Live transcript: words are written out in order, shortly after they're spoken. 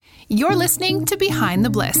You're listening to Behind the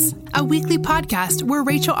Bliss, a weekly podcast where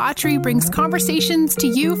Rachel Autry brings conversations to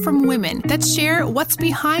you from women that share what's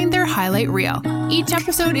behind their highlight reel. Each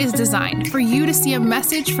episode is designed for you to see a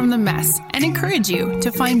message from the mess and encourage you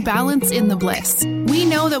to find balance in the bliss. We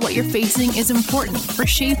know that what you're facing is important for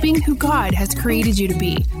shaping who God has created you to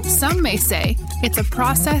be. Some may say it's a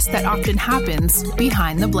process that often happens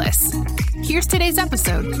behind the bliss. Here's today's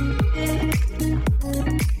episode.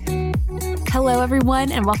 Hello,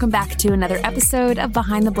 everyone, and welcome back to another episode of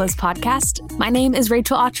Behind the Bliss podcast. My name is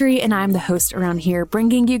Rachel Autry, and I'm the host around here,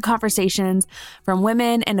 bringing you conversations from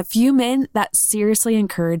women and a few men that seriously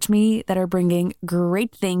encourage me, that are bringing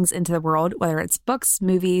great things into the world, whether it's books,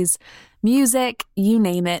 movies, music, you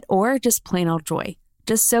name it, or just plain old joy.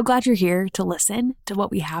 Just so glad you're here to listen to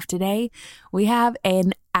what we have today. We have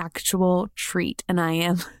an actual treat, and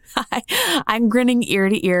I'm grinning ear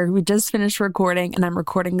to ear. We just finished recording, and I'm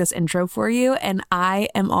recording this intro for you, and I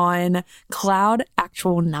am on Cloud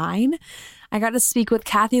Actual 9. I got to speak with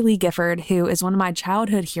Kathie Lee Gifford, who is one of my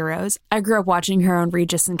childhood heroes. I grew up watching her on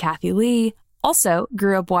Regis and Kathie Lee. Also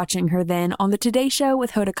grew up watching her then on the Today Show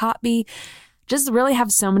with Hoda Kotb. Just really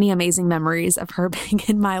have so many amazing memories of her being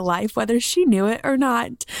in my life, whether she knew it or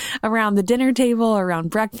not, around the dinner table, around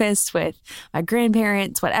breakfast with my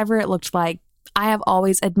grandparents, whatever it looked like. I have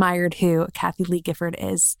always admired who Kathie Lee Gifford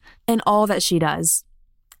is and all that she does.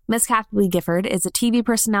 Miss Kathie Lee Gifford is a TV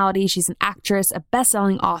personality. She's an actress, a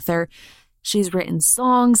best-selling author. She's written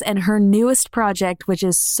songs, and her newest project, which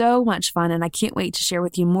is so much fun, and I can't wait to share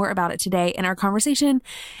with you more about it today in our conversation,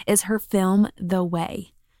 is her film, The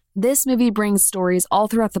Way. This movie brings stories all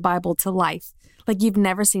throughout the Bible to life, like you've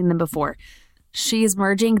never seen them before. She is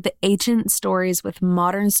merging the ancient stories with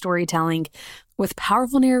modern storytelling, with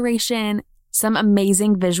powerful narration, some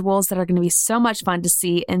amazing visuals that are going to be so much fun to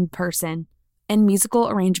see in person, and musical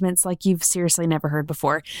arrangements like you've seriously never heard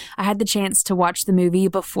before. I had the chance to watch the movie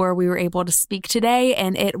before we were able to speak today,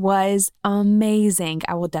 and it was amazing.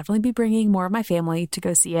 I will definitely be bringing more of my family to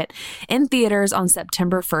go see it in theaters on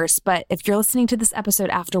September 1st, but if you're listening to this episode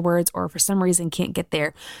afterwards or for some reason can't get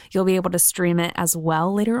there, you'll be able to stream it as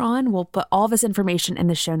well later on. We'll put all this information in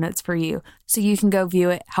the show notes for you so you can go view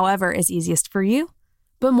it however is easiest for you.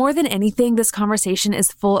 But more than anything, this conversation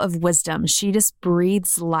is full of wisdom. She just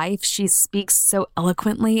breathes life. She speaks so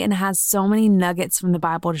eloquently and has so many nuggets from the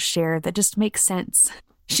Bible to share that just make sense.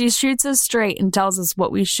 She shoots us straight and tells us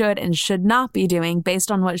what we should and should not be doing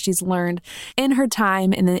based on what she's learned in her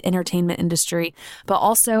time in the entertainment industry, but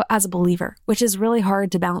also as a believer, which is really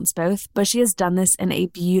hard to balance both. But she has done this in a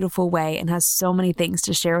beautiful way and has so many things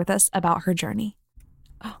to share with us about her journey.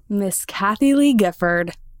 Oh, Miss Kathie Lee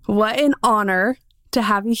Gifford, what an honor to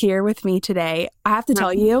have you here with me today. I have to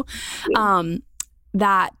tell you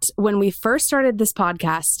that when we first started this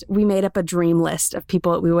podcast, we made up a dream list of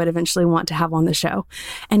people that we would eventually want to have on the show.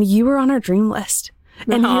 And you were on our dream list.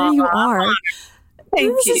 And here you are.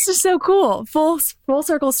 This is just so cool. Full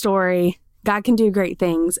circle story. God can do great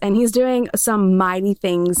things. And he's doing some mighty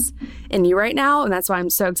things in you right now. And that's why I'm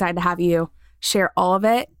so excited to have you share all of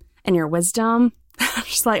it and your wisdom.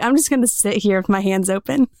 I'm just going to sit here with my hands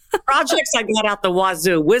open. Projects I got out the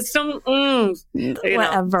wazoo. Wisdom,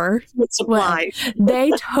 whatever. Supply.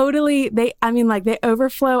 They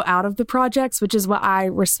overflow out of the projects, which is what I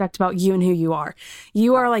respect about you and who you are.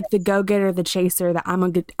 You are like the go-getter, the chaser, that I'm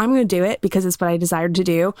going to do it because it's what I desired to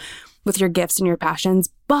do with your gifts and your passions.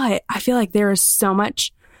 But I feel like there is so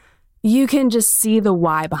much, you can just see the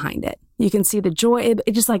why behind it. You can see the joy.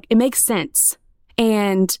 It just it makes sense.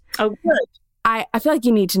 And oh, good. I feel like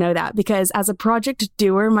you need to know that because as a project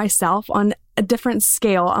doer myself on a different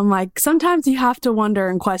scale, I'm like, sometimes you have to wonder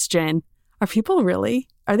and question, are people really?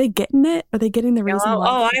 Are they getting it? Are they getting the reason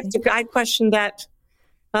why? I question that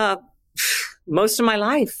most of my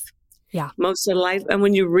life. Yeah. Most of life. And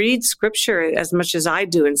when you read scripture as much as I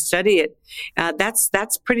do and study it,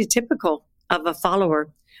 that's pretty typical of a follower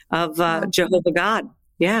of Jehovah God.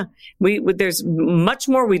 Yeah, there's much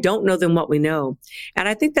more we don't know than what we know. And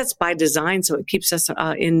I think that's by design. So it keeps us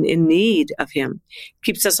in need of him,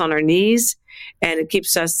 keeps us on our knees, and it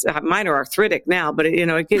keeps us, mine are arthritic now, but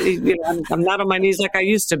I'm not on my knees like I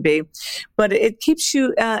used to be, but it keeps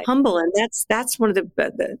you humble. And that's one of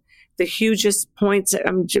the hugest points.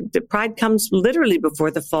 The pride comes literally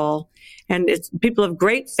before the fall. And it's people of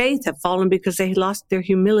great faith have fallen because they lost their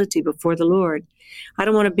humility before the Lord. I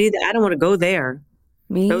don't want to be there. I don't want to go there.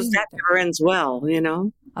 That never ends well, I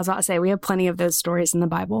was about to say, we have plenty of those stories in the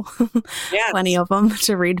Bible. Yes. Plenty of them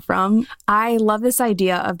to read from. I love this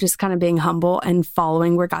idea of just kind of being humble and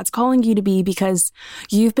following where God's calling you to be because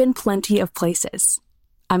you've been plenty of places.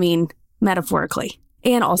 I mean, metaphorically.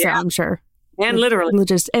 And also, I'm sure, And literally.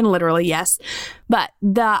 And literally, yes. But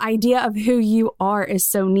the idea of who you are is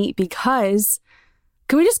so neat because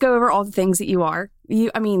can we just go over all the things that you are?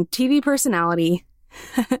 TV personality,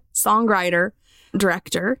 songwriter,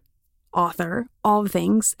 director, author, all the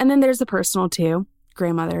things. And then there's the personal too.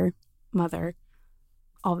 Grandmother, mother,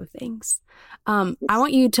 all the things. I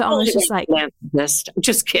want you to almost just like... I'm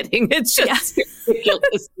just kidding. It's just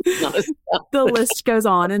ridiculous. The list goes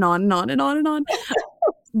on and on and on and on and on.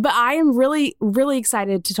 But I am really, really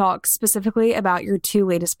excited to talk specifically about your 2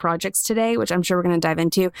 latest projects today, which I'm sure we're going to dive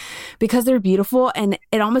into because they're beautiful. And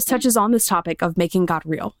it almost touches on this topic of making God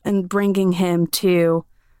real and bringing him to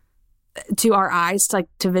our eyes, to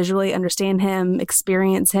visually understand him,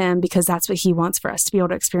 experience him, because that's what he wants for us, to be able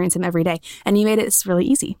to experience him every day. And you made it really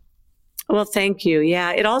easy. Well, thank you.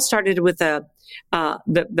 Yeah, it all started with the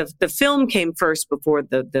film came first before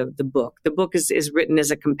the book. The book is written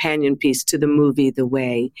as a companion piece to the movie The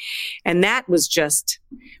Way, and that was just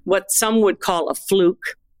what some would call a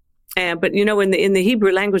fluke. But in the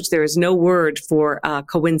Hebrew language, there is no word for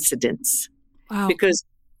coincidence. Wow. Because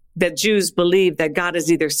the Jews believe that God is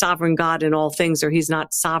either sovereign God in all things, or he's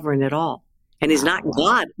not sovereign at all. And he's not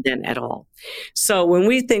God then at all. So when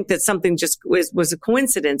we think that something just was a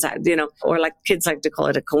coincidence, or like kids like to call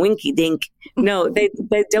it a coinky dink, no, they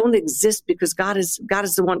don't exist because God is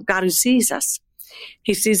the one, God who sees us.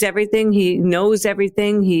 He sees everything. He knows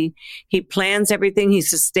everything. He plans everything. He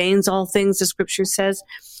sustains all things, the scripture says.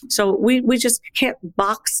 So we just can't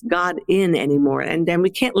box God in anymore. And then we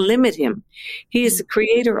can't limit him. He is the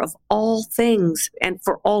creator of all things and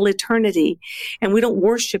for all eternity. And we don't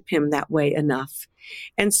worship him that way enough.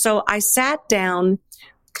 And so I sat down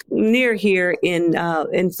near here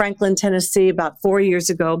in Franklin, Tennessee, about 4 years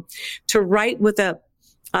ago to write with a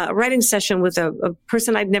writing session with a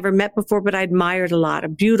person I'd never met before, but I admired a lot, a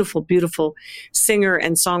beautiful, beautiful singer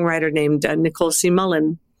and songwriter named Nicole C.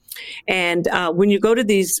 Mullen. And when you go to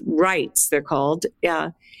these rites, they're called,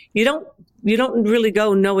 you don't really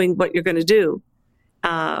go knowing what you're going to do,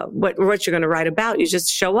 what you're going to write about. You just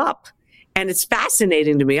show up. And it's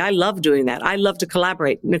fascinating to me. I love doing that. I love to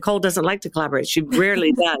collaborate. Nicole doesn't like to collaborate. She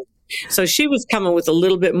rarely does. So she was coming with a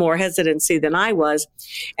little bit more hesitancy than I was.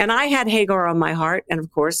 And I had Hagar on my heart. And of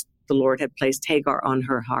course, the Lord had placed Hagar on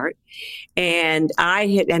her heart. And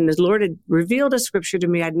the Lord had revealed a scripture to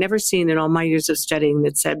me I'd never seen in all my years of studying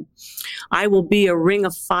that said, I will be a ring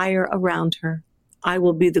of fire around her. I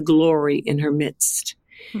will be the glory in her midst.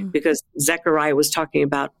 Because Zechariah was talking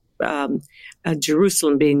about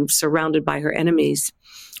Jerusalem being surrounded by her enemies.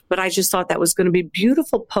 But I just thought that was going to be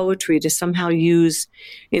beautiful poetry to somehow use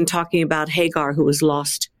in talking about Hagar, who was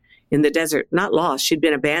lost in the desert. Not lost, she'd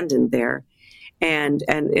been abandoned there. And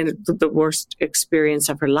in the worst experience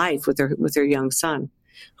of her life with her young son,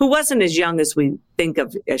 who wasn't as young as we think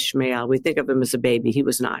of Ishmael. We think of him as a baby. He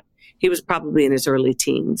was not. He was probably in his early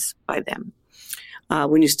teens by then.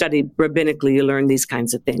 When you study rabbinically, you learn these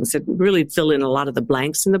kinds of things that really fill in a lot of the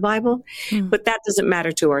blanks in the Bible. But that doesn't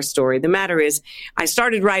matter to our story. The matter is, I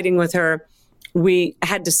started writing with her. We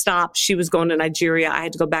had to stop. She was going to Nigeria. I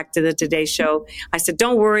had to go back to the Today Show. I said,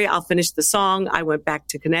 don't worry, I'll finish the song. I went back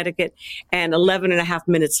to Connecticut. And 11 and a half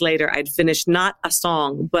minutes later, I'd finished not a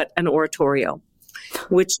song, but an oratorio,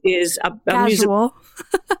 which is a Casual.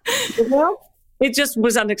 Well, it just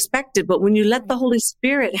was unexpected. But when you let the Holy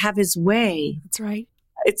Spirit have his way. That's right.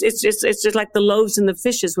 It's just like the loaves and the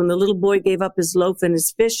fishes. When the little boy gave up his loaf and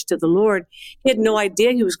his fish to the Lord, he had no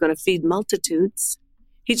idea he was going to feed multitudes.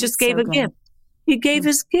 He just gave a gift. He gave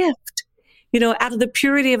his gift, out of the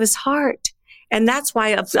purity of his heart. And that's why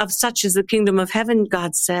of such is the kingdom of heaven,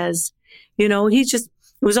 God says. He just,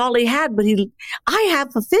 it was all he had, but I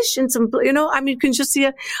have a fish and some, you can just see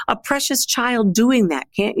a precious child doing that,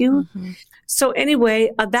 can't you? Mm-hmm. So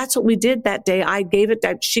anyway, that's what we did that day. I gave it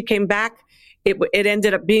that she came back. It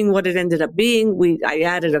ended up being what it ended up being. I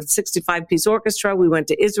added a 65-piece orchestra. We went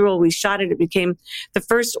to Israel. We shot it. It became the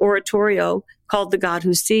first oratorio called The God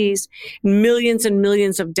Who Sees. Millions and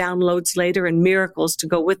millions of downloads later and miracles to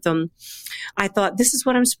go with them. I thought, this is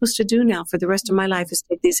what I'm supposed to do now for the rest of my life, is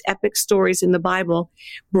take these epic stories in the Bible,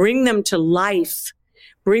 bring them to life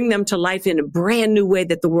in a brand new way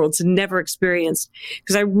that the world's never experienced.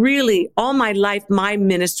 Because all my life, my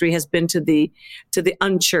ministry has been to the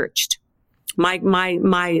unchurched.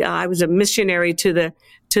 I was a missionary to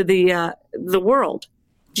the world.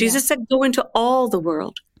 Jesus said, go into all the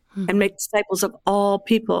world and make disciples of all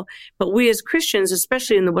people. But we as Christians,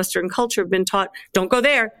 especially in the Western culture, have been taught, don't go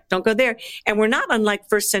there, don't go there. And we're not unlike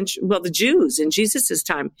first century, the Jews in Jesus's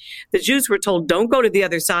time. The Jews were told, don't go to the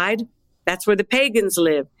other side. That's where the pagans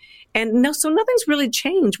live. And so nothing's really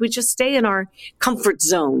changed. We just stay in our comfort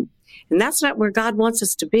zone. And that's not where God wants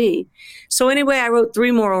us to be. So anyway, I wrote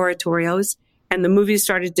 3 more oratorios, and the movies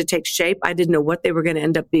started to take shape. I didn't know what they were going to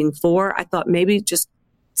end up being for. I thought maybe just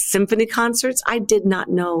symphony concerts. I did not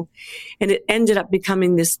know. And it ended up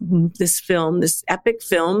becoming this film, this epic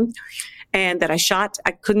film, and that I shot.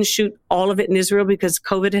 I couldn't shoot all of it in Israel because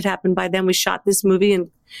COVID had happened by then. We shot this movie, and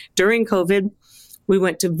during COVID, we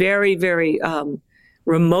went to very, very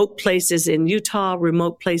remote places in Utah,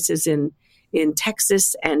 remote places in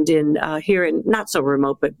Texas, and in here in, not so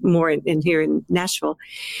remote, but more in here in Nashville.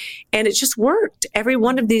 And it just worked. Every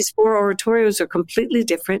one of these 4 oratorios are completely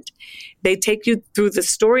different. They take you through the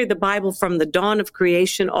story of the Bible from the dawn of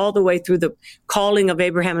creation all the way through the calling of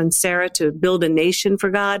Abraham and Sarah to build a nation for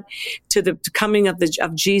God, to the coming of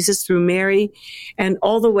Jesus through Mary, and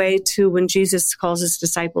all the way to when Jesus calls his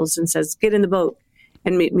disciples and says, "Get in the boat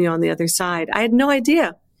and meet me on the other side." I had no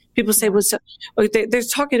idea. People say, well, so, they're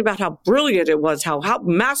talking about how brilliant it was, how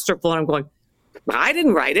masterful. And I'm going, I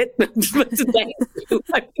didn't write it.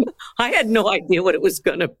 I had no idea what it was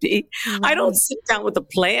going to be. Mm-hmm. I don't sit down with a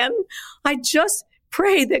plan. I just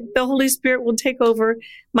pray that the Holy Spirit will take over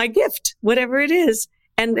my gift, whatever it is,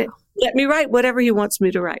 and let me write whatever he wants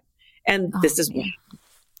me to write. And this is why.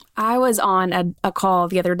 I was on a call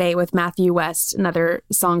the other day with Matthew West, another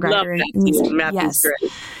songwriter. Matthew's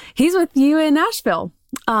great. He's with you in Nashville.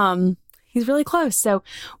 He's really close. So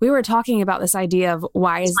we were talking about this idea of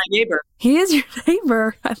why is my neighbor. He is your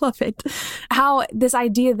neighbor. I love it. How this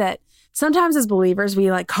idea that sometimes as believers,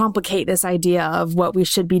 we like complicate this idea of what we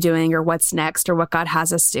should be doing or what's next or what God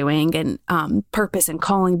has us doing. And purpose and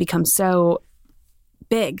calling become so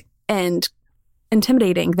big and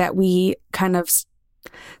intimidating that we kind of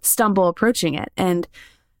stumble approaching it. And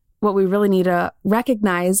what we really need to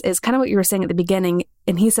recognize is kind of what you were saying at the beginning.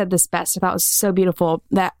 And he said this best. I thought it was so beautiful,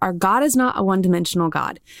 that our God is not a one-dimensional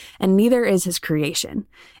God, and neither is his creation.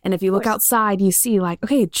 And if you look outside, you see like,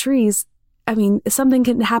 okay, trees, I mean, something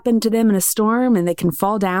can happen to them in a storm and they can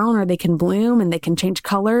fall down or they can bloom and they can change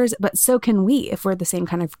colors, but so can we if we're the same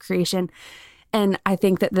kind of creation. And I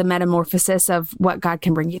think that the metamorphosis of what God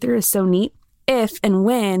can bring you through is so neat if and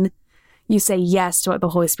when you say yes to what the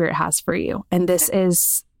Holy Spirit has for you. And this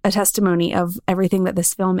is a testimony of everything that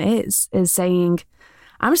this film is saying,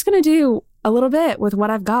 I'm just going to do a little bit with what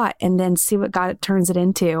I've got and then see what God turns it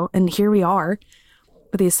into. And here we are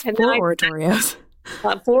with these 4 oratorios.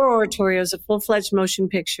 4 oratorios, a full-fledged motion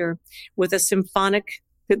picture with a symphonic.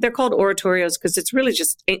 They're called oratorios because it's really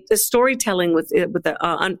just a storytelling with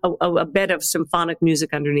a bed of symphonic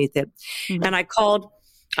music underneath it. Mm-hmm. And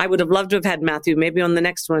I would have loved to have had Matthew. Maybe on the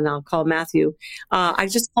next one, I'll call Matthew. I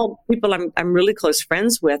just called people I'm really close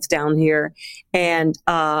friends with down here. And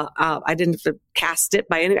I didn't have to cast it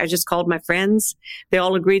by any. I just called my friends. They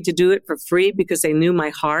all agreed to do it for free because they knew my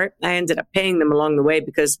heart. I ended up paying them along the way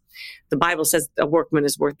because the Bible says a workman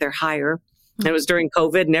is worth their hire. Mm-hmm. And it was during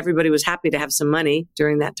COVID, and everybody was happy to have some money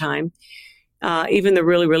during that time. Even the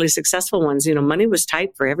really, really successful ones, money was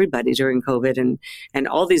tight for everybody during COVID, and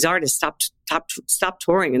all these artists stopped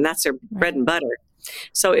touring, and that's their bread and butter.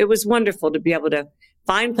 So it was wonderful to be able to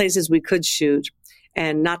find places we could shoot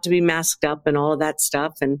and not to be masked up and all of that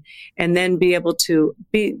stuff, and then be able to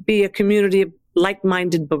be a community of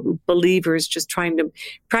like-minded believers, just trying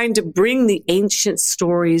to bring the ancient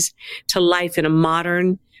stories to life in a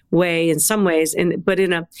modern way in some ways, but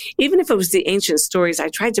even if it was the ancient stories, I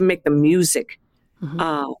tried to make the music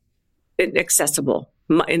accessible.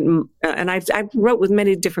 And I wrote with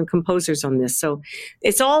many different composers on this, so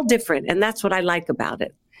it's all different, and that's what I like about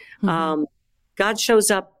it. Mm-hmm. God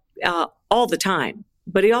shows up all the time,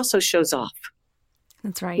 but he also shows off.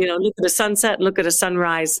 That's right. Look at a sunset, look at a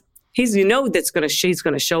sunrise. She's going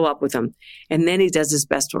to show up with him, and then he does his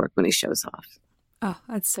best work when he shows off. Oh,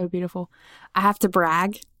 that's so beautiful. I have to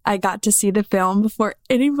brag. I got to see the film before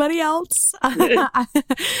anybody else.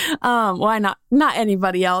 Why not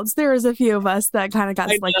anybody else? There was a few of us that kind of got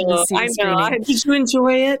selected to see the screening. Did you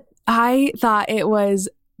enjoy it? I thought it was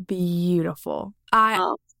beautiful.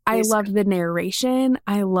 I loved the narration.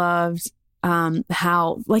 I loved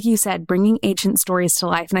how, like you said, bringing ancient stories to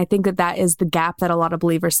life. And I think that is the gap that a lot of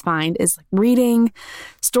believers find, is like reading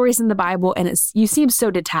stories in the Bible, and you seem so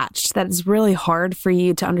detached that it's really hard for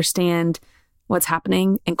you to understand what's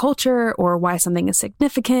happening in culture or why something is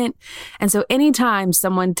significant. And so anytime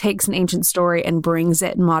someone takes an ancient story and brings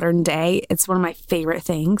it in modern day, it's one of my favorite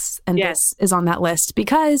things. And This is on that list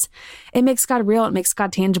because it makes God real. It makes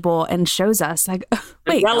God tangible and shows us like,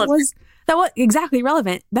 wait, That was exactly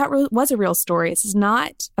relevant. That was a real story. This is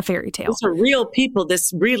not a fairy tale. These are real people.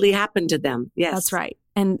 This really happened to them. Yes. That's right.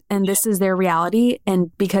 And this is their reality.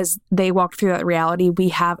 And because they walked through that reality, we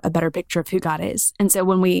have a better picture of who God is. And so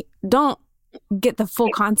when we don't get the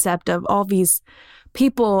full concept of all these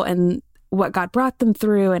people and what God brought them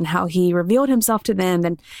through and how he revealed himself to them,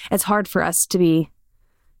 then it's hard for us to be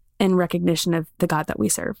in recognition of the God that we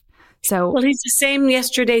serve. So, well, he's the same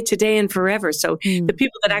yesterday, today, and forever. So the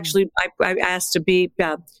people that actually I asked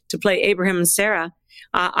to play Abraham and Sarah,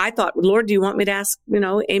 I thought, Lord, do you want me to ask,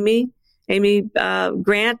 Amy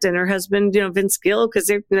Grant and her husband, Vince Gill, because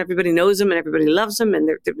everybody knows them and everybody loves them. And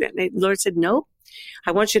the Lord said, no,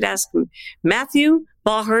 I want you to ask Matthew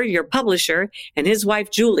Baher, your publisher, and his wife,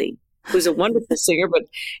 Julie, who's a wonderful singer, but,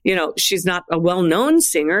 she's not a well-known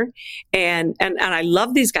singer. And I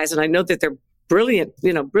love these guys. And I know that they're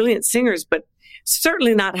brilliant singers, but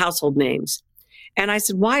certainly not household names. And I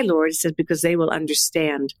said, why, Lord? He said, because they will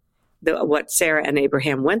understand what Sarah and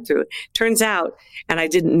Abraham went through. Turns out, and I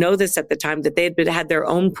didn't know this at the time, that they had their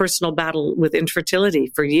own personal battle with infertility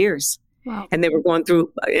for years. Wow. And they were going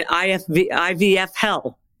through IVF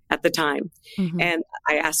hell at the time. Mm-hmm. And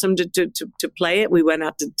I asked them to play it. We went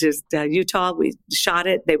out to Utah. We shot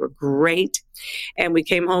it. They were great. And we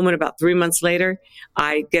came home, and about 3 months later,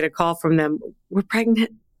 I get a call from them. We're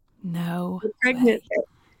pregnant. No. We're pregnant. Way.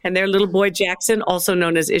 And their little boy, Jackson, also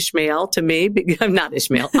known as Ishmael to me, not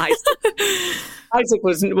Ishmael, Isaac. Isaac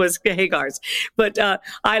was Hagar's. But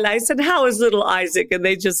I said, how is little Isaac? And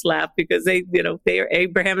they just laughed because they are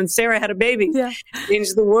Abraham and Sarah had a baby. Yeah.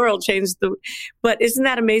 Changed the world, but isn't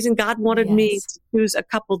that amazing? God wanted me to choose a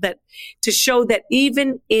couple to show that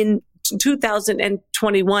even in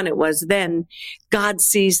 2021, it was then, God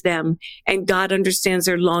sees them and God understands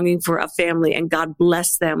their longing for a family, and God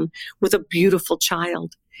bless them with a beautiful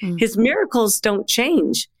child. Mm. His miracles don't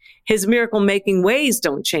change. His miracle making ways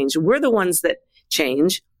don't change. We're the ones that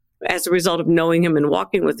change as a result of knowing him and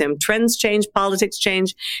walking with him. Trends change, politics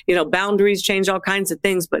change, boundaries change, all kinds of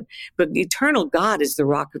things. But eternal God is the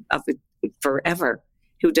rock of it forever,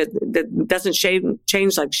 who doesn't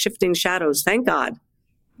change like shifting shadows. Thank God.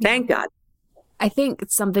 Thank God. I think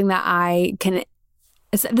it's something that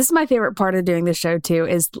this is my favorite part of doing the show too,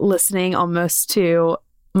 is listening almost to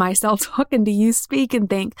myself talking to you speak and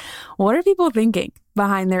think, what are people thinking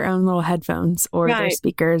behind their own little headphones or their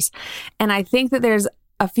speakers? And I think that there's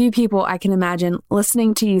a few people I can imagine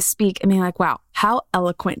listening to you speak and being like, wow, how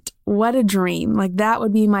eloquent. What a dream. Like, that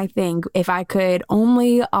would be my thing if I could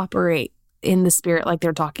only operate in the spirit like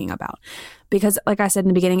they're talking about. Because like I said in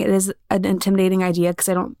the beginning, it is an intimidating idea because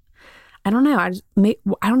I don't know.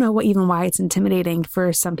 I don't know why it's intimidating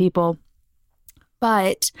for some people.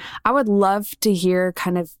 But I would love to hear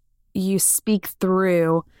kind of you speak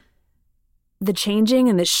through the changing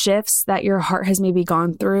and the shifts that your heart has maybe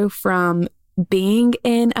gone through from being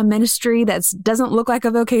in a ministry that doesn't look like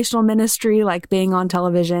a vocational ministry, like being on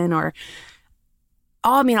television or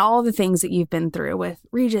all the things that you've been through with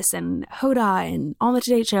Regis and Hoda and on the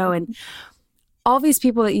Today Show and all these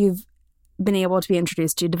people that you've been able to be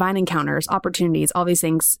introduced to, divine encounters, opportunities, all these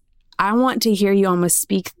things. I want to hear you almost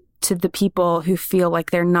speak to the people who feel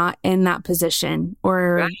like they're not in that position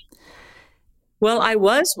or. Right. Well, I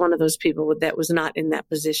was one of those people that was not in that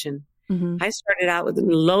position. Mm-hmm. I started out with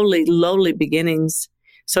lowly beginnings.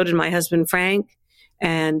 So did my husband, Frank.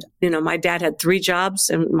 And, my dad had 3 jobs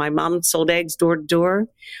and my mom sold eggs door to door.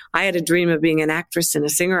 I had a dream of being an actress and a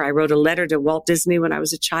singer. I wrote a letter to Walt Disney when I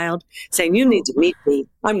was a child saying, you need to meet me.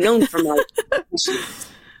 I'm known for my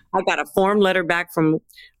I got a form letter back from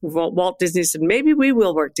Walt Disney, said, maybe we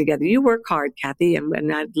will work together. You work hard, Kathy,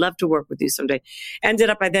 and I'd love to work with you someday.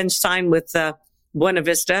 I then signed with Buena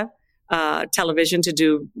Vista Television to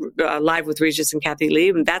do Live with Regis and Kathy Lee.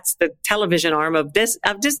 And that's the television arm of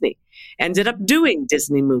Disney. Ended up doing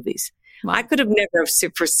Disney movies. Wow. I could have never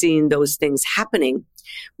foreseen those things happening,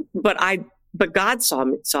 but God saw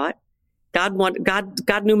it.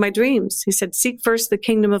 God knew my dreams. He said, seek first the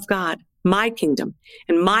kingdom of God, my kingdom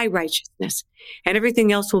and my righteousness, and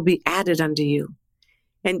everything else will be added unto you.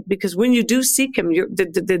 And because when you do seek him,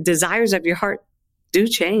 the desires of your heart do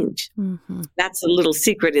change. Mm-hmm. That's a little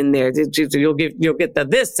secret in there. You'll get the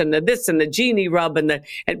this and the genie rub and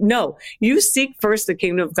no, you seek first the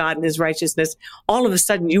kingdom of God and his righteousness. All of a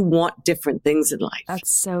sudden you want different things in life. That's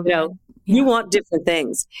so good. You want different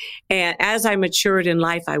things. And as I matured in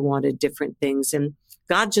life, I wanted different things. And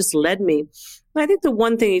God just led me. I think the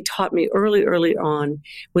one thing he taught me early on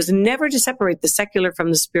was never to separate the secular from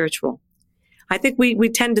the spiritual. I think we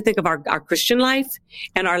tend to think of our Christian life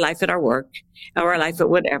and our life at our work or our life at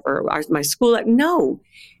whatever, my school life. No,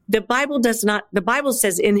 The Bible does not, the Bible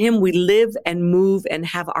says in him we live and move and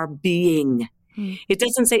have our being. It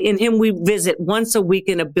doesn't say in him we visit once a week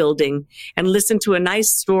in a building and listen to a nice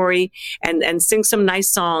story and sing some nice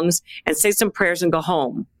songs and say some prayers and go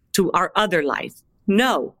home to our other life.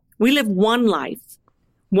 No, we live one life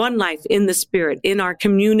in the Spirit, in our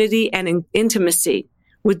community and in intimacy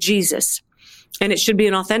with Jesus. And it should be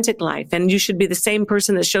an authentic life. And you should be the same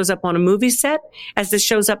person that shows up on a movie set as that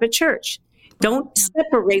shows up at church. Don't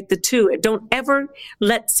separate the two. Don't ever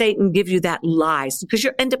let Satan give you that lie, because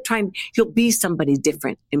you'll end up you'll be somebody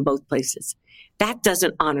different in both places. That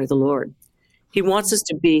doesn't honor the Lord. He wants us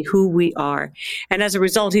to be who we are. And as a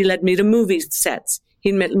result, he led me to movie sets.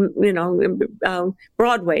 He met,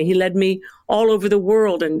 Broadway. He led me all over the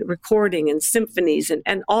world and recording and symphonies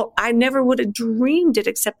and all. I never would have dreamed it,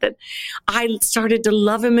 except that I started to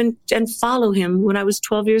love him and follow him when I was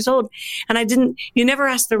 12 years old. And you never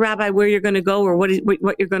ask the rabbi where you're going to go or what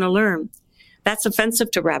you're going to learn. That's offensive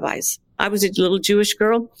to rabbis. I was a little Jewish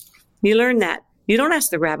girl. You learn that. You don't ask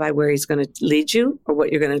the rabbi where he's going to lead you or what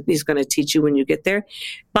he's going to teach you when you get there.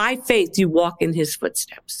 By faith, you walk in his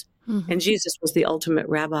footsteps. And Jesus was the ultimate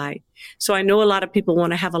rabbi. So I know a lot of people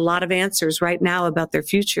want to have a lot of answers right now about their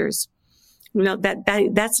futures.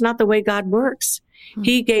 That's not the way God works.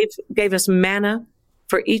 He gave us manna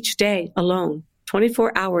for each day alone,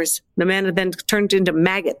 24 hours. The manna then turned into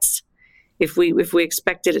maggots if we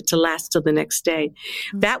expected it to last till the next day.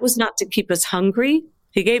 That was not to keep us hungry.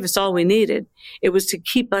 He gave us all we needed. It was to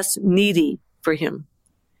keep us needy for him.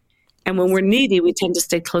 And when we're needy, we tend to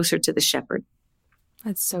stay closer to the shepherd.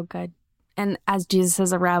 That's so good. And as Jesus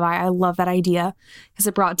as a rabbi, I love that idea because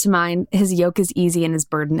it brought to mind his yoke is easy and his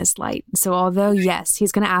burden is light. So although, yes,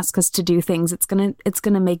 he's going to ask us to do things, it's going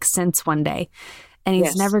to make sense one day. And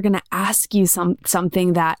he's never going to ask you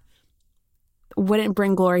something that wouldn't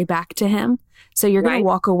bring glory back to him. So you're going to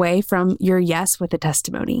walk away from your yes with a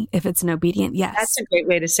testimony if it's an obedient yes. That's a great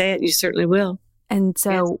way to say it. You certainly will. And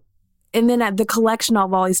so... And then at the collection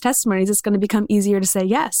of all these testimonies, it's going to become easier to say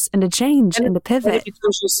yes and to change and to pivot. It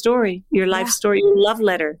becomes your story, your life story, your love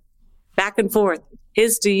letter, back and forth,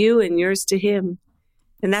 his to you and yours to him.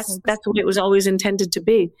 And that's what it was always intended to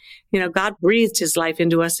be. God breathed his life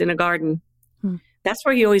into us in a garden. That's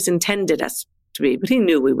where he always intended us to be, but he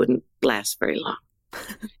knew we wouldn't last very long.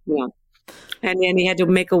 And then he had to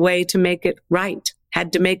make a way to make it right,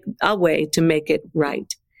 had to make a way to make it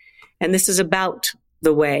right. And this is about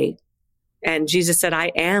the way. And Jesus said, I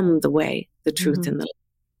am the way, the truth, and the life.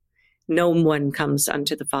 No one comes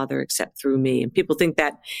unto the Father except through me. And people think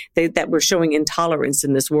that we're showing intolerance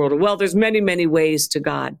in this world. Well, there's many, many ways to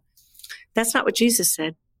God. That's not what Jesus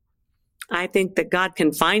said. I think that God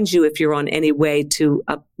can find you if you're on any way to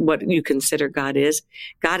what you consider God is.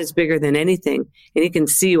 God is bigger than anything, and he can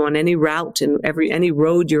see you on any route and any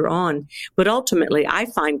road you're on. But ultimately, I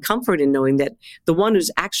find comfort in knowing that the one who's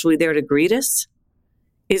actually there to greet us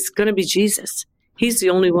is going to be Jesus. He's the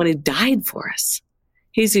only one who died for us.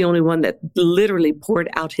 He's the only one that literally poured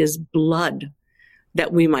out his blood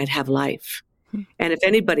that we might have life. And if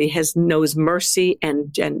anybody knows mercy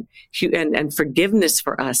and forgiveness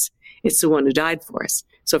for us, it's the one who died for us.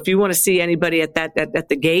 So if you want to see anybody at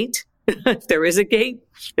the gate, if there is a gate,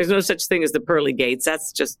 there's no such thing as the pearly gates.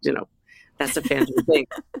 That's just, that's a fancy thing.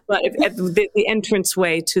 But at the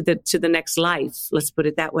entranceway to the next life, let's put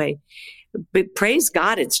it that way. But praise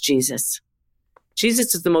God, it's Jesus.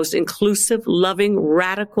 Jesus is the most inclusive, loving,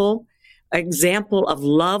 radical example of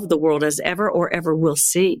love the world has ever will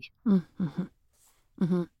see.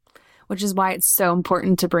 Which is why it's so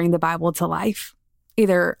important to bring the Bible to life,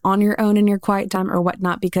 either on your own in your quiet time or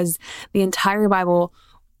whatnot, because the entire Bible,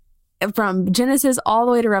 from Genesis all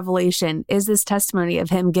the way to Revelation, is this testimony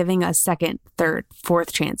of him giving us second, third,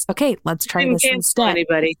 fourth chance. Okay, let's try this instead.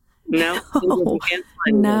 Anybody? No.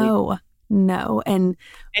 And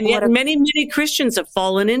yet many, many Christians have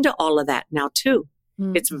fallen into all of that now too.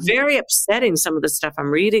 It's very upsetting, some of the stuff I'm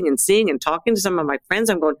reading and seeing and talking to some of my friends.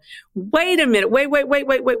 I'm going, wait a minute, wait.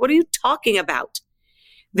 What are you talking about?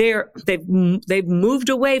 They've moved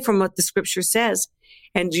away from what the scripture says.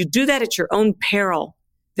 And you do that at your own peril.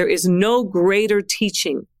 There is no greater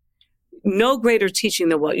teaching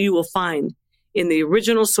than what you will find in the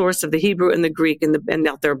original source of the Hebrew and the Greek, and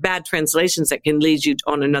there are bad translations that can lead you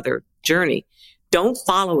on another journey. Don't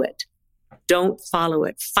follow it.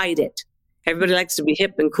 Fight it. Everybody likes to be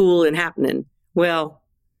hip and cool and happening. Well,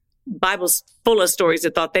 Bible's full of stories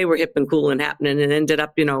that thought they were hip and cool and happening and ended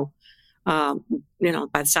up, by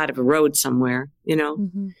the side of a road somewhere,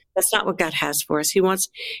 That's not what God has for us.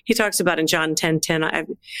 He talks about in John 10:10,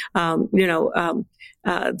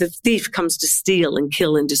 the thief comes to steal and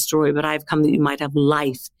kill and destroy, but I've come that you might have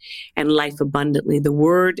life and life abundantly. The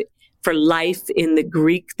word for life in the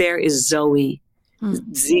Greek there is Zoe,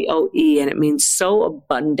 Zoe, and it means so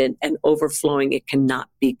abundant and overflowing it cannot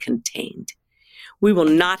be contained. We will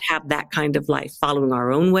not have that kind of life following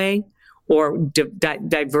our own way or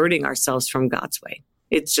diverting ourselves from God's way.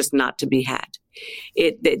 It's just not to be had.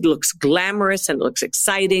 It looks glamorous and it looks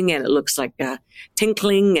exciting and it looks like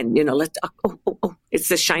tinkling and, it's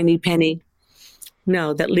the shiny penny.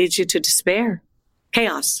 No, that leads you to despair,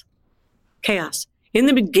 chaos. In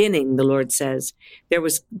the beginning, the Lord says, there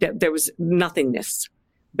was nothingness.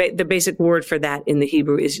 The basic word for that in the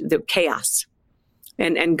Hebrew is the chaos.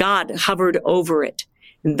 And God hovered over it.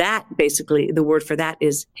 And that basically, the word for that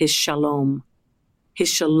is his shalom. His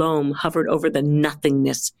shalom hovered over the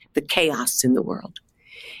nothingness, the chaos in the world.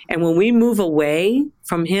 And when we move away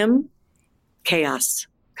from him, chaos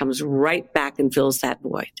comes right back and fills that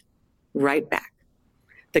void. Right back.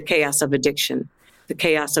 The chaos of addiction, the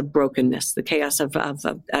chaos of brokenness, the chaos of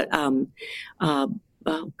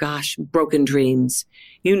broken dreams,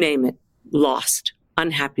 you name it, lost,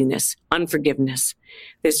 unhappiness, unforgiveness.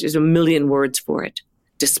 There's a million words for it.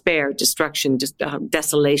 Despair, destruction,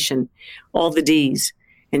 desolation, all the D's.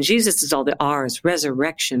 And Jesus is all the R's: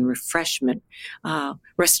 resurrection, refreshment,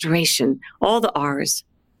 restoration, all the R's.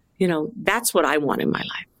 That's what I want in my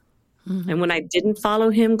life. Mm-hmm. And when I didn't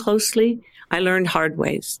follow him closely, I learned the hard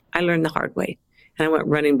way. And I went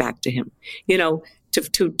running back to him. The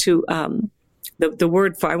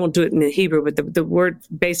word for, I won't do it in the Hebrew, but the word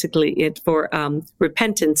basically for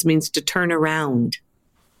repentance means to turn around.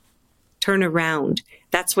 Turn around.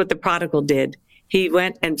 That's what the prodigal did. He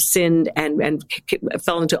went and sinned and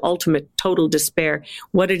fell into ultimate total despair.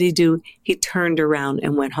 What did he do? He turned around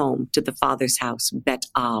and went home to the Father's house, Bet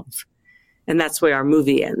Av. And that's where our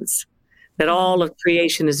movie ends. That all of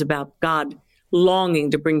creation is about God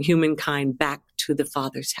longing to bring humankind back to the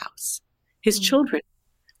Father's house. His children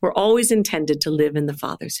were always intended to live in the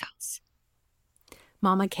Father's house.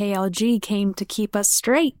 Mama KLG came to keep us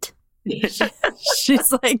straight.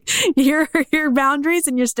 She's like, here are your boundaries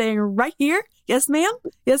and you're staying right here. Yes, ma'am.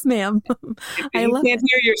 Yes, ma'am. I can't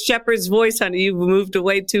hear your shepherd's voice, honey. You've moved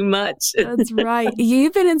away too much. That's right.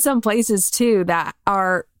 You've been in some places too that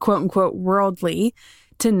are quote unquote worldly,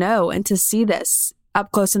 to know and to see this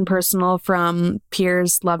up close and personal from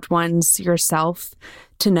peers, loved ones, yourself,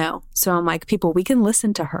 to know. So I'm like, people, we can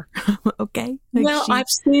listen to her. Okay. Well, I've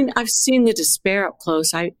seen the despair up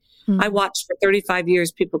close. I watched for 35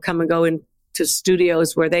 years people come and go into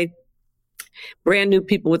studios where brand new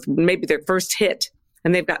people with maybe their first hit,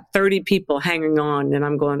 and they've got 30 people hanging on. And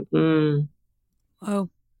I'm going,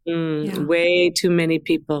 way too many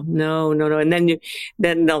people. No. And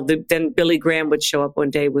then Billy Graham would show up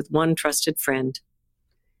one day with one trusted friend.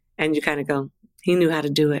 And you kind of go, he knew how to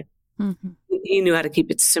do it. Mm-hmm. He knew how to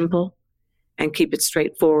keep it simple and keep it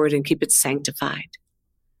straightforward and keep it sanctified.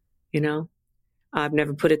 I've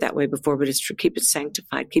never put it that way before, but it's true. Keep it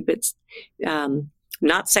sanctified. Keep it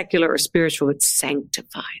not secular or spiritual, it's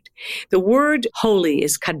sanctified. The word holy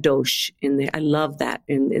is kadosh I love that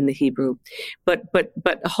in the Hebrew. But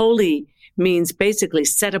holy means basically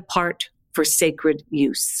set apart for sacred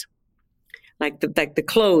use. Like the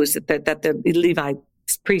clothes that the Levi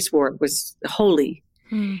priest wore was holy.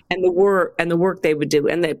 And the work they would do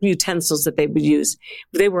and the utensils that they would use,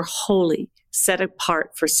 they were holy, set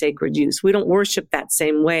apart for sacred use. We don't worship that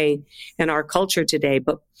same way in our culture today,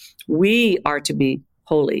 but we are to be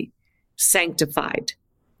holy, sanctified,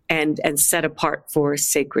 and set apart for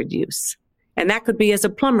sacred use. And that could be as a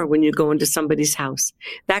plumber when you go into somebody's house.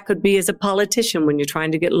 That could be as a politician when you're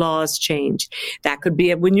trying to get laws changed. That could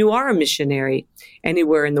be when you are a missionary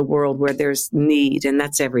anywhere in the world where there's need, and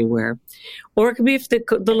that's everywhere. Or it could be if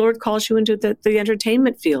the Lord calls you into the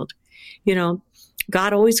entertainment field.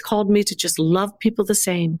 God always called me to just love people the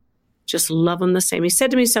same. Just love them the same. He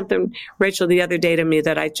said to me something, Rachel, the other day to me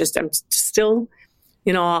that I'm still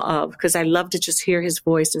in awe of, because I love to just hear his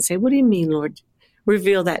voice and say, what do you mean, Lord?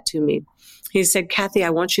 Reveal that to me. He said, Kathy, I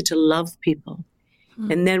want you to love people.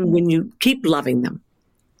 And then when you keep loving them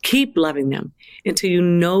until you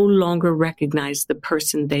no longer recognize the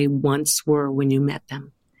person they once were when you met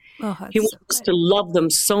them. He wants us to love them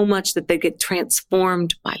so much that they get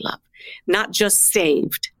transformed by love, not just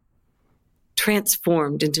saved,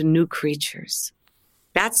 transformed into new creatures.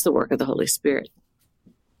 That's the work of the Holy Spirit.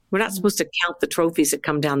 We're not supposed to count the trophies that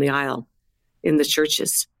come down the aisle in the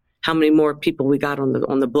churches, how many more people we got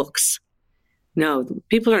on the books. No,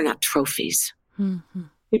 people are not trophies. Mm-hmm.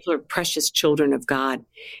 People are precious children of God.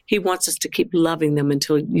 He wants us to keep loving them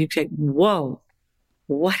until you say, whoa,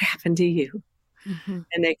 what happened to you? Mm-hmm.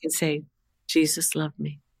 And they can say, Jesus loved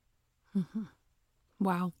me. Mm-hmm.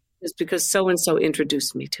 Wow. It's because so-and-so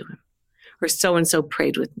introduced me to him, or so-and-so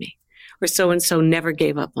prayed with me, or so-and-so never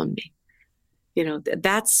gave up on me. You know,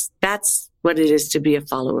 that's what it is to be a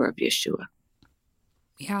follower of Yeshua.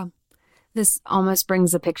 Yeah. This almost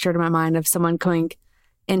brings a picture to my mind of someone coming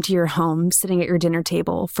into your home, sitting at your dinner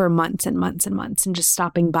table for months and months and months, and just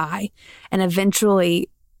stopping by and eventually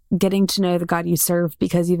getting to know the God you serve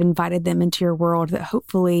because you've invited them into your world that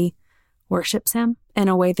hopefully worships him in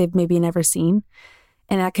a way they've maybe never seen.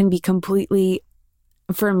 And that can be completely,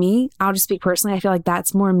 for me, I'll just speak personally, I feel like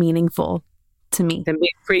that's more meaningful to me Than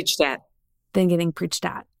being preached at. than getting preached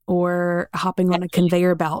at or hopping on a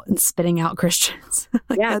conveyor belt and spitting out Christians.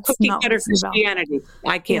 Like, Yeah, that's cookie not cutter what it's about. Christianity.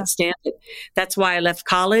 I can't stand it. That's why I left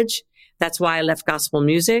college. That's why I left gospel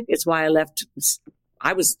music. It's why I left.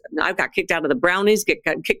 I got kicked out of the Brownies,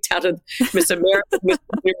 got kicked out of Miss America, Miss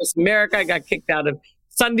America. I got kicked out of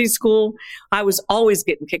Sunday school. I was always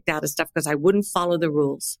getting kicked out of stuff because I wouldn't follow the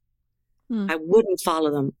rules. I wouldn't follow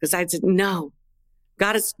them because I said, no,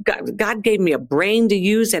 God gave me a brain to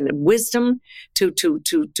use and wisdom to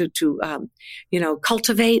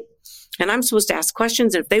cultivate. And I'm supposed to ask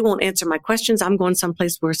questions. And if they won't answer my questions, I'm going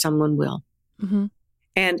someplace where someone will. Mm-hmm.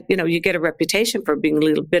 And, you get a reputation for being a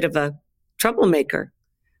little bit of a troublemaker.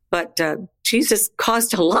 But Jesus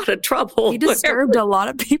caused a lot of trouble. He disturbed a lot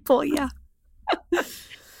of people. Yeah.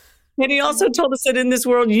 And he also told us that in this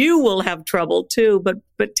world, you will have trouble too,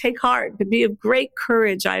 but take heart, to be of great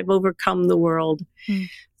courage. I've overcome the world. Mm.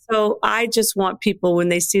 So I just want people, when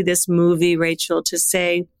they see this movie, Rachel, to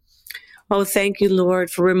say, oh, thank you, Lord,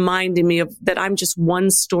 for reminding me that I'm just one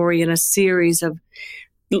story in a series of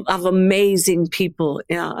amazing people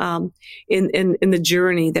in the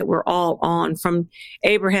journey that we're all on, from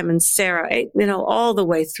Abraham and Sarah, all the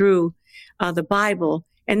way through the Bible.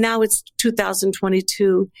 And now it's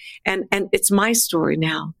 2022, and it's my story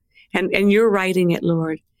now. And you're writing it,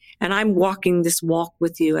 Lord. And I'm walking this walk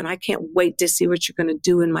with you. And I can't wait to see what you're going to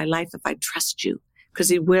do in my life if I trust you, because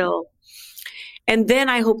he will. And then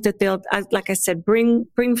I hope that they'll, like I said, bring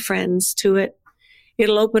friends to it.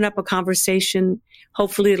 It'll open up a conversation.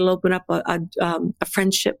 Hopefully it'll open up a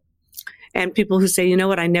friendship. And people who say, you know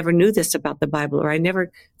what, I never knew this about the Bible, or I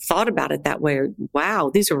never thought about it that way. Or, wow,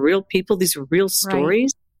 these are real people. These are real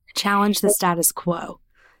stories. Right. Challenge the status quo.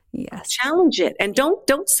 Yes. Challenge it. And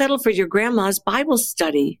don't settle for your grandma's Bible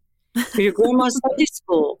study or your grandma's Sunday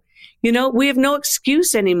school. We have no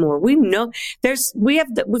excuse anymore. We know we've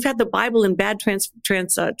had the Bible in bad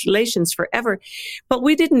translations forever, but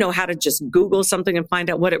we didn't know how to just Google something and find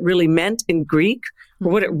out what it really meant in Greek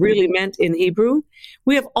or what it really meant in Hebrew.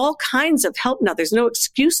 We have all kinds of help now. There's no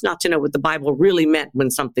excuse not to know what the Bible really meant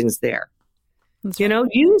when something's there. That's right.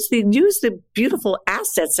 Use the beautiful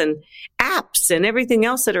assets and apps and everything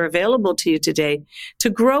else that are available to you today to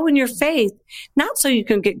grow in your faith, not so you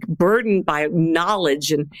can get burdened by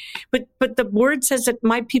knowledge, but the word says that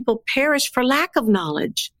my people perish for lack of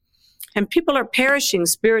knowledge. And people are perishing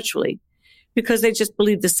spiritually because they just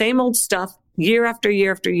believe the same old stuff year after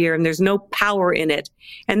year after year, and there's no power in it,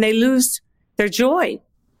 and they lose their joy.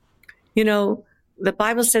 The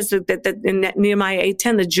Bible says that in Nehemiah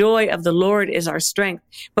 8:10, the joy of the Lord is our strength.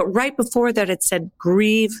 But right before that, it said,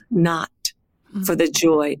 grieve not, for the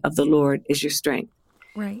joy of the Lord is your strength.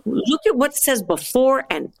 Right. Look at what it says before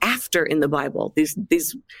and after in the Bible,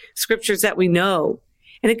 these scriptures that we know.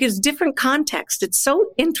 And it gives different context. It's so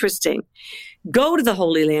interesting. Go to the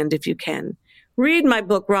Holy Land if you can. Read my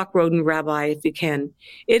book, Rock, Road, and Rabbi, if you can.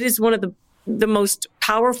 It is one of the most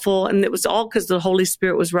powerful, and it was all because the Holy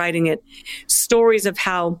Spirit was writing it, stories of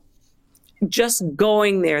how just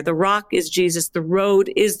going there, the rock is Jesus, the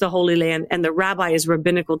road is the Holy Land, and the rabbi is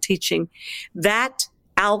rabbinical teaching. That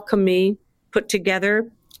alchemy put together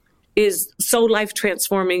is so life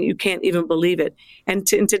transforming, you can't even believe it.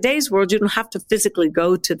 And in today's world, you don't have to physically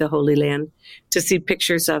go to the Holy Land to see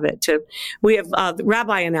pictures of it. We have the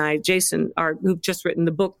rabbi and I, Jason, who've just written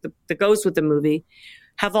the book that goes with the movie,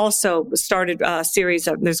 have also started a series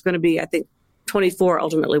of, there's going to be, I think, 24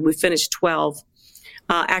 ultimately. We finished 12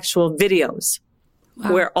 actual videos.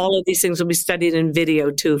 Wow. Where all of these things will be studied in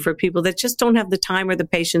video too, for people that just don't have the time or the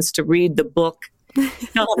patience to read the book.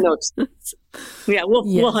 No, yeah,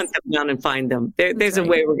 we'll hunt them down and find them. There's a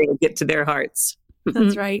way we're going to get to their hearts.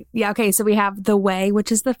 That's right. Yeah. Okay. So we have The Way,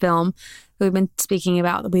 which is the film that we've been speaking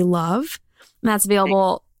about that we love. And that's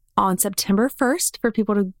available on September 1st for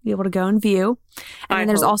people to be able to go and view. And then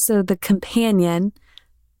there's also the companion,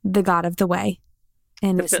 The God of the Way.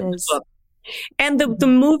 And this is... book. And the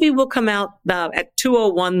movie will come out at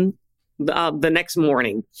 2:01 the next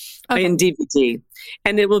morning in DVD.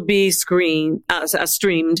 And it will be streamed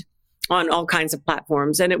on all kinds of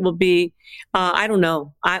platforms. And it will be, I don't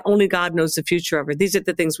know, only God knows the future of it. These are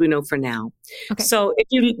the things we know for now. Okay. So if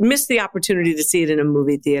you miss the opportunity to see it in a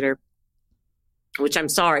movie theater, which I'm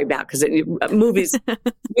sorry about, because movies,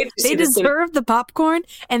 they deserve the popcorn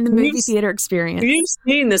and the movie theater experience. You've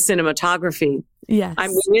seen the cinematography. Yes. I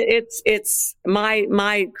mean, it's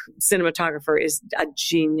my cinematographer is a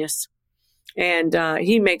genius. And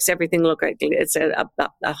he makes everything look like it's a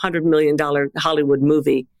 $100 million Hollywood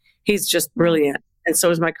movie. He's just brilliant. And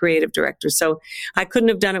so is my creative director. So I couldn't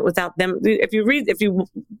have done it without them. If you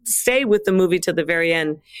stay with the movie to the very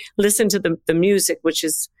end, listen to the music, which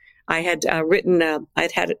is, I had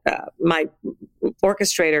had my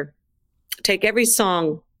orchestrator take every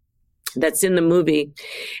song that's in the movie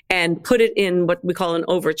and put it in what we call an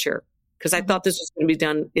overture. Because I thought this was going to be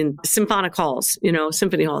done in symphonic halls,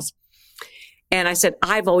 symphony halls. And I said,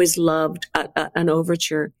 I've always loved an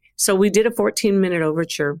overture. So we did a 14-minute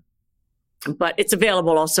overture, but it's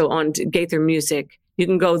available also on Gaither Music. You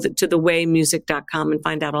can go to thewaymusic.com and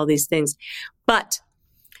find out all these things. But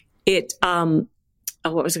it,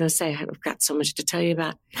 what was I going to say? I've got so much to tell you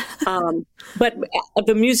about. But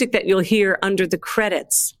the music that you'll hear under the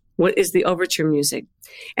credits is the overture music.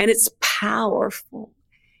 And it's powerful.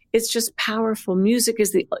 It's just powerful. Music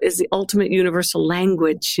is the ultimate universal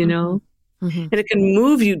language, Mm-hmm. And it can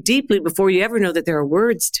move you deeply before you ever know that there are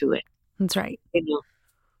words to it. That's right.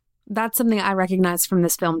 That's something I recognize from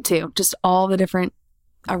this film too. Just all the different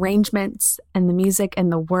arrangements and the music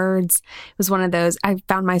and the words. It was one of those, I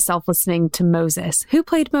found myself listening to Moses. Who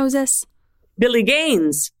played Moses? Billy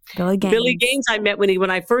Gaines. Billy Gaines I met when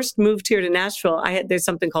I first moved here to Nashville. There's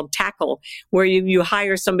something called Tackle, where you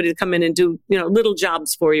hire somebody to come in and do, little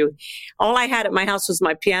jobs for you. All I had at my house was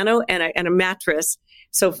my piano and a mattress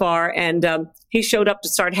so far. And he showed up to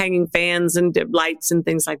start hanging fans and lights and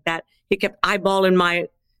things like that. He kept eyeballing my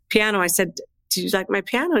piano. I said, do you like my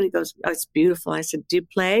piano? And he goes, oh, it's beautiful. I said, do you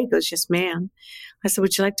play? He goes, yes, ma'am. I said,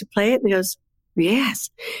 would you like to play it? And he goes, yes.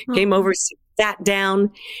 Oh. Came over, sat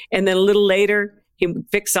down. And then a little later, he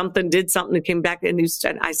fixed something, did something, and came back. And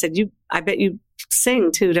I said, I bet you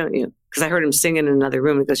sing too, don't you? Because I heard him sing in another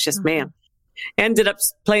room. He goes, yes, ma'am. Ended up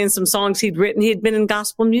playing some songs he'd written. He'd been in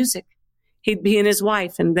gospel music. He and his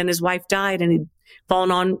wife, and then his wife died, and he'd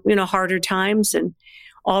fallen on, harder times. And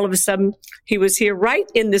all of a sudden, he was here right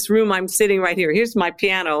in this room. I'm sitting right here. Here's my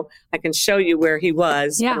piano. I can show you where he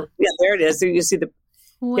was. Yeah. Yeah, there it is. You see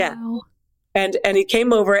wow. Yeah. And he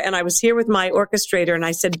came over, and I was here with my orchestrator, and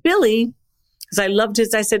I said, Billy, because I loved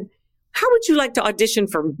I said, how would you like to audition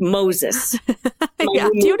for Moses? Yeah.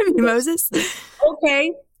 Do you want to be Moses?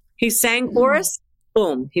 Okay. He sang for us.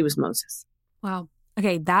 Boom. He was Moses. Wow.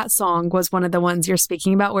 Okay, that song was one of the ones you're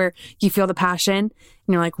speaking about where you feel the passion and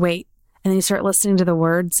you're like, wait, and then you start listening to the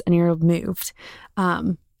words and you're moved.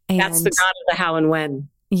 And that's the God of the how and when.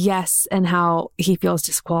 Yes, and how he feels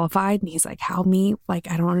disqualified. And he's like, how me? Like,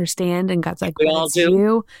 I don't understand. And God's like, we all do.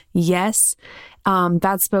 You. Yes.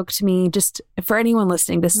 That spoke to me. Just for anyone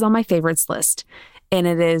listening, this is on my favorites list. And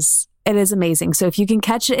it is amazing. So if you can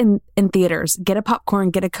catch it in theaters, get a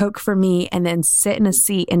popcorn, get a Coke for me, and then sit in a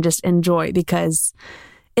seat and just enjoy, because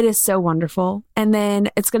it is so wonderful. And then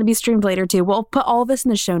it's going to be streamed later too. We'll put all this in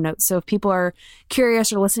the show notes. So if people are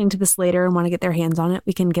curious or listening to this later and want to get their hands on it,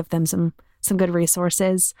 we can give them some good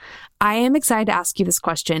resources. I am excited to ask you this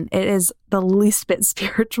question. It is the least bit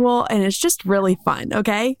spiritual and it's just really fun.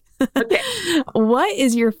 Okay. Okay. What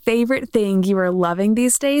is your favorite thing you are loving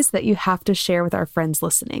these days that you have to share with our friends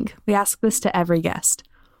listening? We ask this to every guest.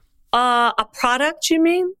 A product, you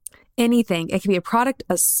mean? Anything. It can be a product,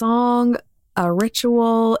 a song, a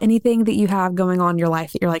ritual, anything that you have going on in your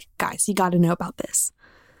life that you're like, guys, you got to know about this.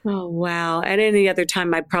 Oh, wow. At any other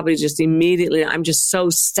time, I'd probably just immediately, I'm just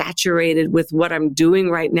so saturated with what I'm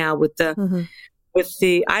doing right now with the,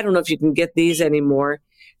 I don't know if you can get these anymore.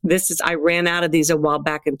 I ran out of these a while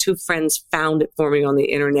back and two friends found it for me on the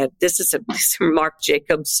internet. These are Marc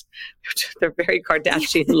Jacobs. They're very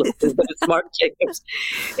Kardashian looking, but it's Marc Jacobs.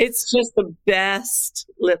 It's just the best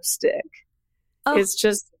lipstick. Oh. It's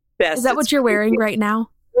just the best. Is that what you're wearing right now?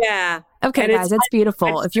 Yeah. Okay, and guys, it's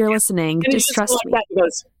beautiful. If you're listening, just trust me.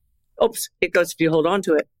 It goes if you hold on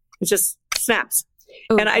to it. It just snaps.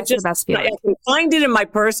 Ooh, and I can find it in my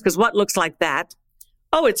purse because what looks like that?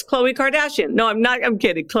 Oh, it's Khloe Kardashian. No, I'm not. I'm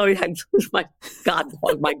kidding. Khloe had my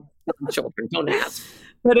children. Don't ask.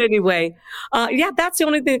 But anyway, that's the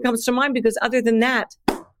only thing that comes to mind because other than that,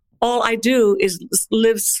 all I do is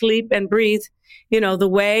live, sleep, and breathe the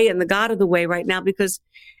way and the God of the way right now, because,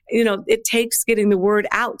 it takes getting the word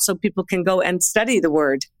out so people can go and study the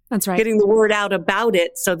word. That's right. Getting the word out about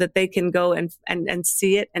it so that they can go and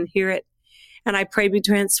see it and hear it. And I pray be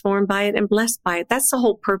transformed by it and blessed by it. That's the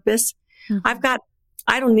whole purpose. Mm-hmm.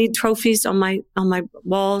 I don't need trophies on my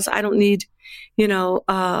walls. I don't need,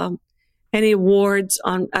 any awards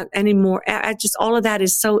on anymore. All of that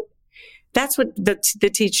is so, that's what the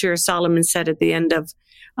teacher Solomon said at the end of,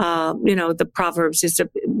 the Proverbs is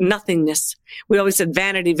nothingness. We always said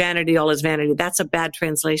vanity, vanity, all is vanity. That's a bad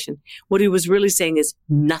translation. What he was really saying is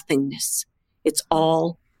nothingness. It's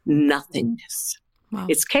all nothingness. Wow.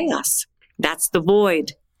 It's chaos. That's the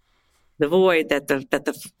void that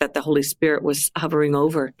the Holy Spirit was hovering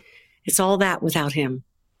over. It's all that without him.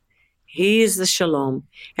 He is the shalom.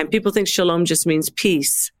 And people think shalom just means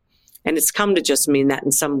peace. And it's come to just mean that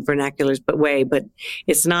in some vernaculars way, but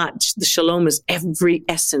it's not. The shalom is every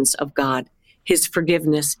essence of God, his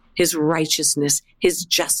forgiveness, his righteousness, his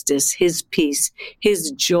justice, his peace,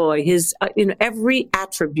 his joy, his, every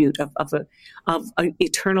attribute of an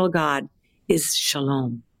eternal God is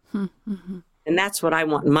shalom. Mm-hmm. And that's what I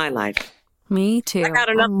want in my life. Me too. I got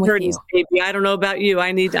enough burdens, baby. I don't know about you.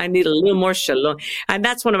 I need a little more shalom. And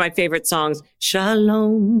that's one of my favorite songs.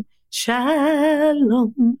 Shalom,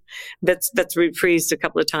 shalom. That's reprised a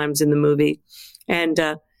couple of times in the movie. And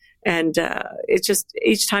it's just,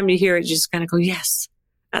 each time you hear it, you just kind of go, yes,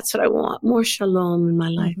 that's what I want. More shalom in my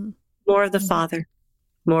life. Mm-hmm. More of the Father,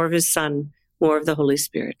 more of his Son, more of the Holy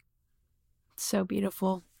Spirit. So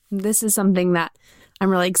beautiful. This is something that I'm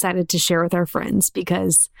really excited to share with our friends,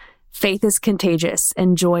 because faith is contagious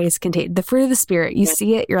and joy is contagious. The fruit of the Spirit, you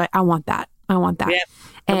see it, you're like, I want that. I want that. Yeah.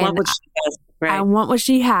 And I want what she has. Right. I want what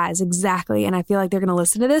she has. Exactly. And I feel like they're going to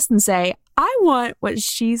listen to this and say, I want what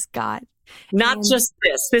she's got. Not just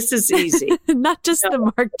this. This is easy. Not just the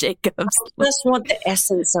Marc Jacobs. I just want the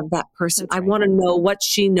essence of that person. I want to know what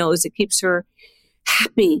she knows. It keeps her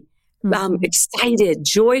happy, excited,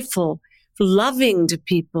 joyful, loving to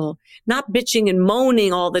people, not bitching and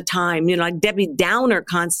moaning all the time, like Debbie Downer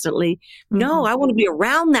constantly. No, I want to be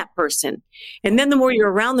around that person. And then the more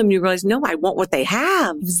you're around them, you realize, no, I want what they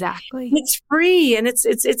have. Exactly. And it's free. And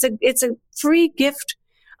it's a free gift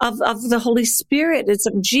of the Holy Spirit.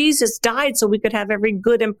 Jesus died so we could have every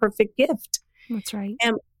good and perfect gift. That's right.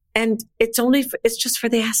 And it's just for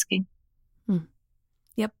the asking.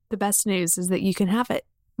 Yep. The best news is that you can have it.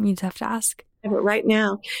 You just have to ask. Right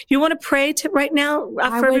now. You want to pray right now?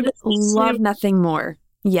 I would love nothing more.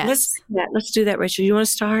 Yes. Let's do that, Rachel. You want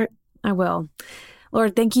to start? I will.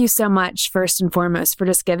 Lord, thank you so much, first and foremost, for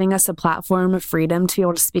just giving us a platform of freedom to be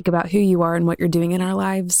able to speak about who you are and what you're doing in our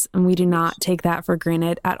lives. And we do not take that for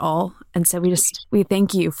granted at all. And so we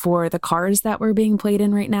thank you for the cars that we're being played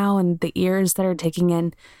in right now, and the ears that are taking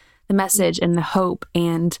in the message and the hope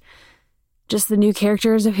and just the new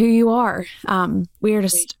characters of who you are. We are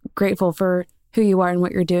just grateful for who you are and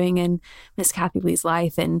what you're doing in Miss Kathy Lee's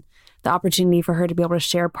life, and the opportunity for her to be able to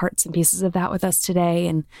share parts and pieces of that with us today.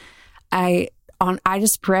 And I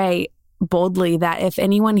just pray boldly that if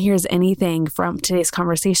anyone hears anything from today's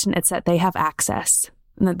conversation, it's that they have access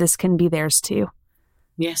and that this can be theirs too.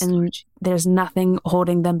 Yes. And Lord, there's nothing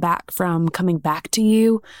holding them back from coming back to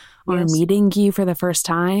you or meeting you for the first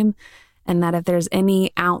time. And that if there's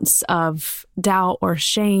any ounce of doubt or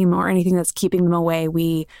shame or anything that's keeping them away,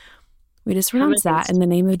 we just renounce that in the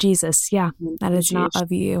name of Jesus. Yeah, that is not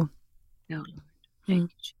of you. No, Lord. Thank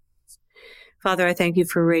you, Jesus. Father, I thank you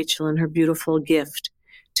for Rachel and her beautiful gift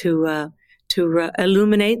to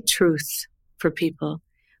illuminate truth for people.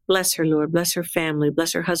 Bless her, Lord. Bless her family.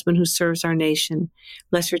 Bless her husband who serves our nation.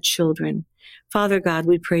 Bless her children. Father God,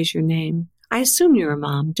 we praise your name. I assume you're a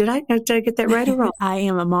mom. Did I get that right or wrong? I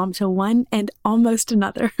am a mom to one and almost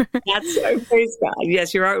another. That's praise God.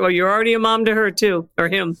 Yes, you're already a mom to her too, or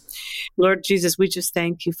him. Lord Jesus, we just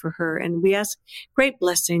thank you for her, and we ask great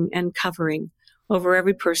blessing and covering over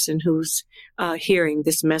every person who's hearing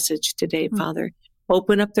this message today, Father.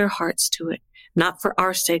 Open up their hearts to it, not for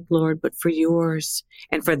our sake, Lord, but for yours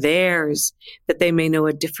and for theirs, that they may know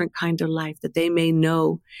a different kind of life, that they may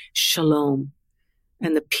know shalom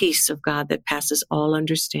and the peace of God that passes all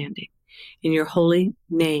understanding. In your holy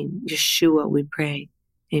name, Yeshua, we pray.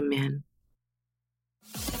 Amen.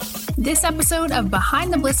 This episode of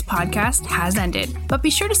Behind the Bliss podcast has ended, but be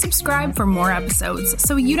sure to subscribe for more episodes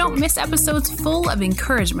so you don't miss episodes full of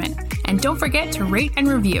encouragement. And don't forget to rate and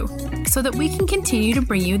review so that we can continue to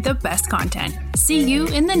bring you the best content. See you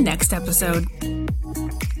in the next episode.